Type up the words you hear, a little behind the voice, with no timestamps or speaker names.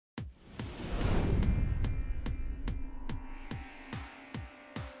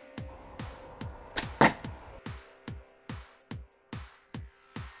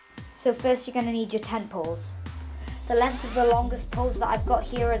So first you're going to need your tent poles. The length of the longest poles that I've got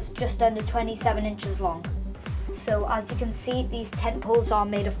here is just under 27 inches long. So as you can see, these tent poles are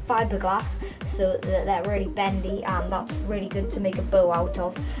made of fiberglass, so that they're really bendy, and that's really good to make a bow out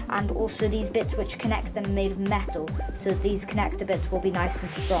of. And also these bits which connect them are made of metal, so these connector bits will be nice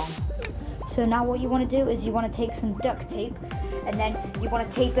and strong. So now what you want to do is you want to take some duct tape, and then you want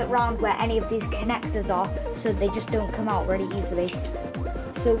to tape it around where any of these connectors are, so they just don't come out really easily.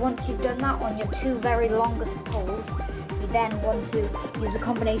 So once you've done that on your two very longest poles, you then want to use a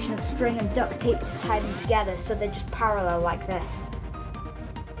combination of string and duct tape to tie them together so they're just parallel like this.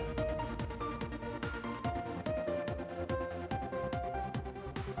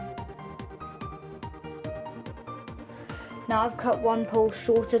 Now I've cut one pole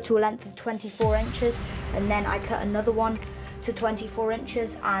shorter to a length of 24 inches, and then I cut another one to 24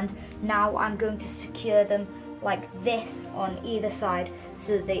 inches, and now I'm going to secure them like this on either side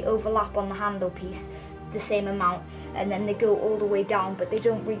so that they overlap on the handle piece the same amount, and then they go all the way down but they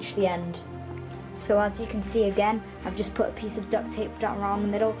don't reach the end. So as you can see again, I've just put a piece of duct tape down around the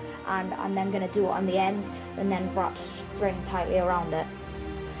middle, and I'm then going to do it on the ends and then wrap string tightly around it.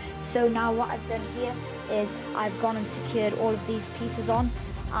 So now what I've done here is I've gone and secured all of these pieces on,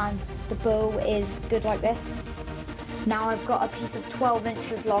 and the bow is good like this. Now I've got a piece of 12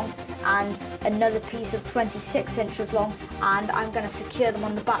 inches long and another piece of 26 inches long, and I'm going to secure them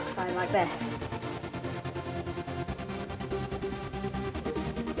on the back side like this.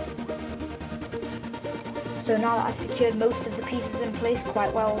 So now that I've secured most of the pieces in place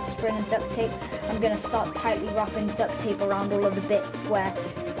quite well with string and duct tape, I'm going to start tightly wrapping duct tape around all of the bits where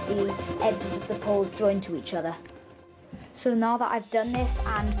the edges of the poles join to each other. So now that I've done this,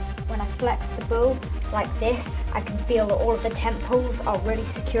 and when I flex the bow like this, I can feel that all of the tent poles are really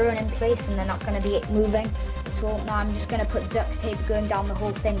secure and in place, and they're not going to be moving at all. Now I'm just going to put duct tape going down the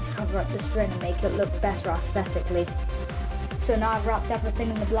whole thing to cover up the string and make it look better aesthetically. So now I've wrapped everything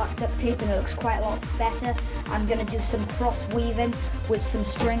in the black duct tape and it looks quite a lot better. I'm going to do some cross weaving with some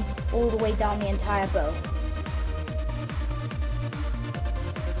string all the way down the entire bow.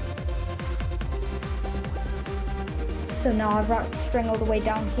 So now I've wrapped the string all the way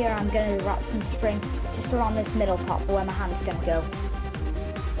down here. I'm going to wrap some string just around this middle part for where my hand's going to go.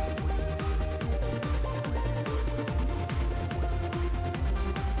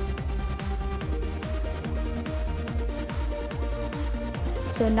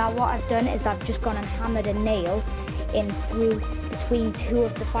 So now what I've done is I've just gone and hammered a nail in through between two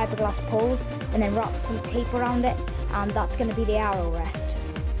of the fiberglass poles and then wrapped some tape around it, and that's going to be the arrow rest.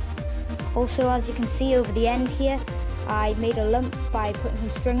 Also, as you can see over the end here, I made a lump by putting some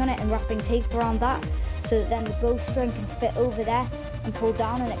string on it and wrapping tape around that so that then the bowstring can fit over there and pull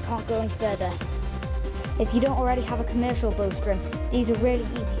down and it can't go any further. If you don't already have a commercial bowstring, these are really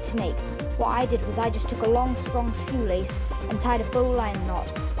easy to make. What I did was I just took a long strong shoelace and tied a bowline knot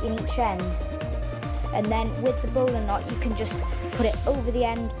in each end, and then with the bowline knot you can just put it over the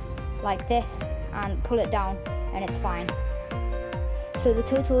end like this and pull it down and it's fine. So the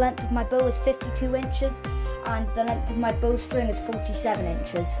total length of my bow is 52 inches and the length of my bowstring is 47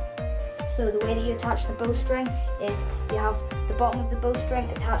 inches. So the way that you attach the bowstring is you have the bottom of the bowstring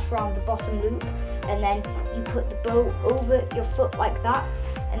attached around the bottom loop, and then you put the bow over your foot like that,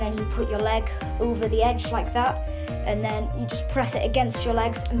 and then you put your leg over the edge like that, and then you just press it against your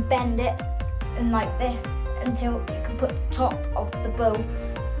legs and bend it and like this until you can put the top of the bow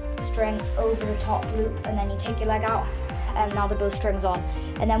string over the top loop, and then you take your leg out and now the bowstring's on.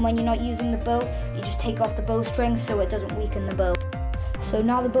 And then when you're not using the bow, you just take off the bowstring so it doesn't weaken the bow. So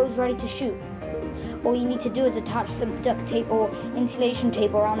now the bow's ready to shoot. All you need to do is attach some duct tape or insulation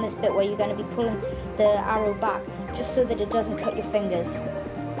tape around this bit where you're going to be pulling the arrow back, just so that it doesn't cut your fingers.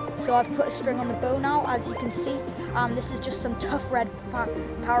 So I've put a string on the bow now, as you can see. This is just some tough red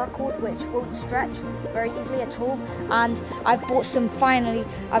paracord which won't stretch very easily at all. And I've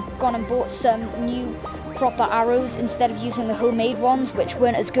gone and bought some new proper arrows instead of using the homemade ones which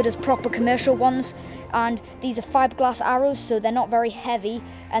weren't as good as proper commercial ones. And these are fiberglass arrows, so they're not very heavy,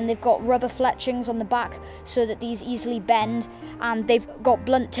 and they've got rubber fletchings on the back so that these easily bend, and they've got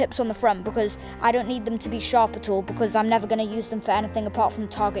blunt tips on the front because I don't need them to be sharp at all because I'm never going to use them for anything apart from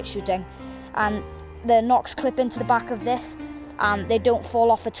target shooting. And the nocks clip into the back of this and they don't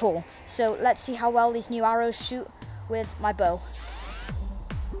fall off at all. So let's see how well these new arrows shoot with my bow.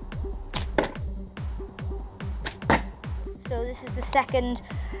 So this is the second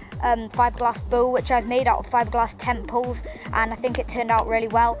fiberglass bow which I've made out of fiberglass tent poles, and I think it turned out really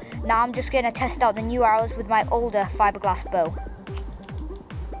well. Now I'm just going to test out the new arrows with my older fiberglass bow.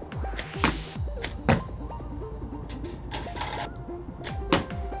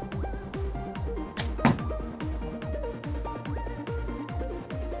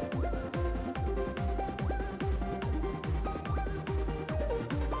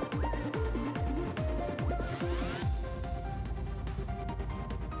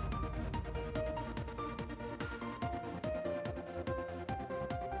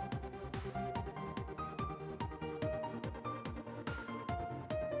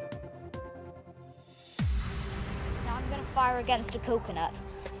 fire against a coconut.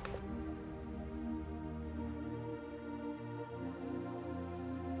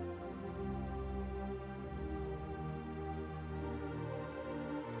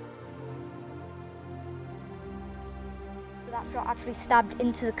 So that shot actually stabbed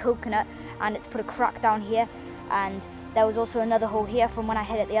into the coconut and it's put a crack down here, and there was also another hole here from when I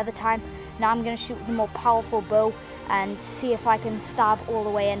hit it the other time. Now I'm going to shoot with a more powerful bow and see if I can stab all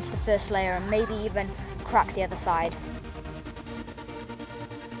the way into the first layer and maybe even crack the other side.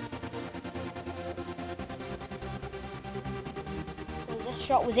 So this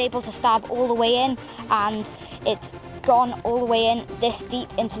shot was able to stab all the way in, and it's gone all the way in this deep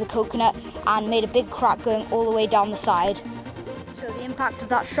into the coconut and made a big crack going all the way down the side. So the impact of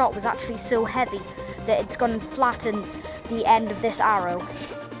that shot was actually so heavy that it's gone and flattened the end of this arrow.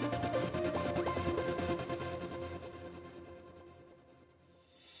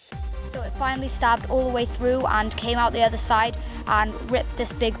 So it finally stabbed all the way through and came out the other side and ripped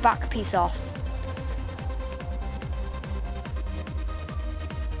this big back piece off.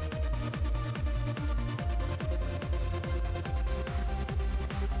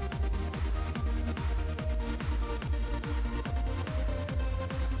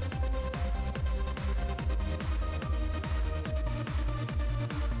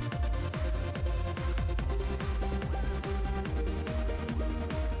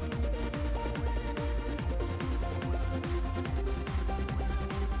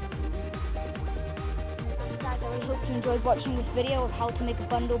 I really hope you enjoyed watching this video of how to make a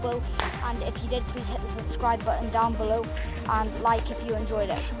bundle bow, and if you did, please hit the subscribe button down below and like if you enjoyed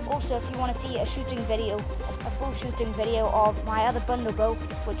it. Also, if you want to see a shooting video, a full shooting video of my other bundle bow,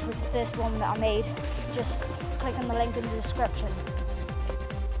 which was the first one that I made, just click on the link in the description.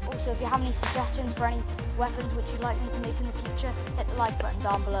 Also, if you have any suggestions for any weapons which you'd like me to make in the future, hit the like button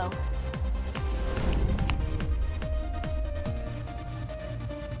down below.